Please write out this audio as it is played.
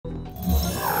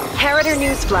Imperator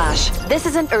Newsflash. This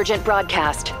is an urgent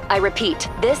broadcast. I repeat,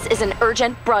 this is an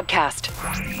urgent broadcast.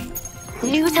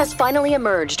 News has finally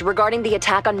emerged regarding the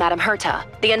attack on Madame Herta.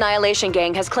 The Annihilation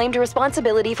Gang has claimed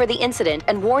responsibility for the incident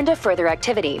and warned of further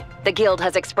activity. The Guild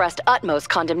has expressed utmost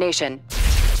condemnation.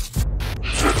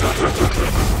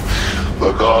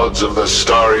 The gods of the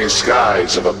starry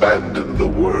skies have abandoned the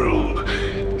world.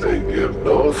 They give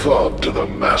no thought to the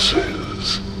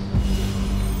masses.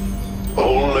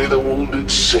 Only the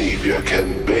wounded savior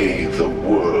can bathe the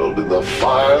world in the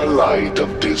firelight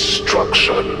of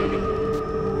destruction.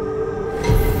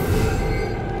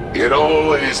 Yet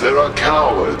always there are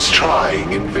cowards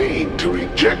trying in vain to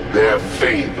reject their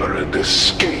favor and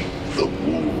escape the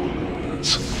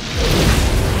wounds.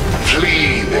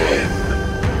 Flee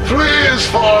then. Flee as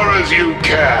far as you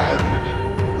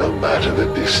can. No matter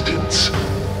the distance,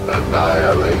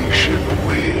 annihilation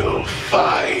will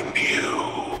find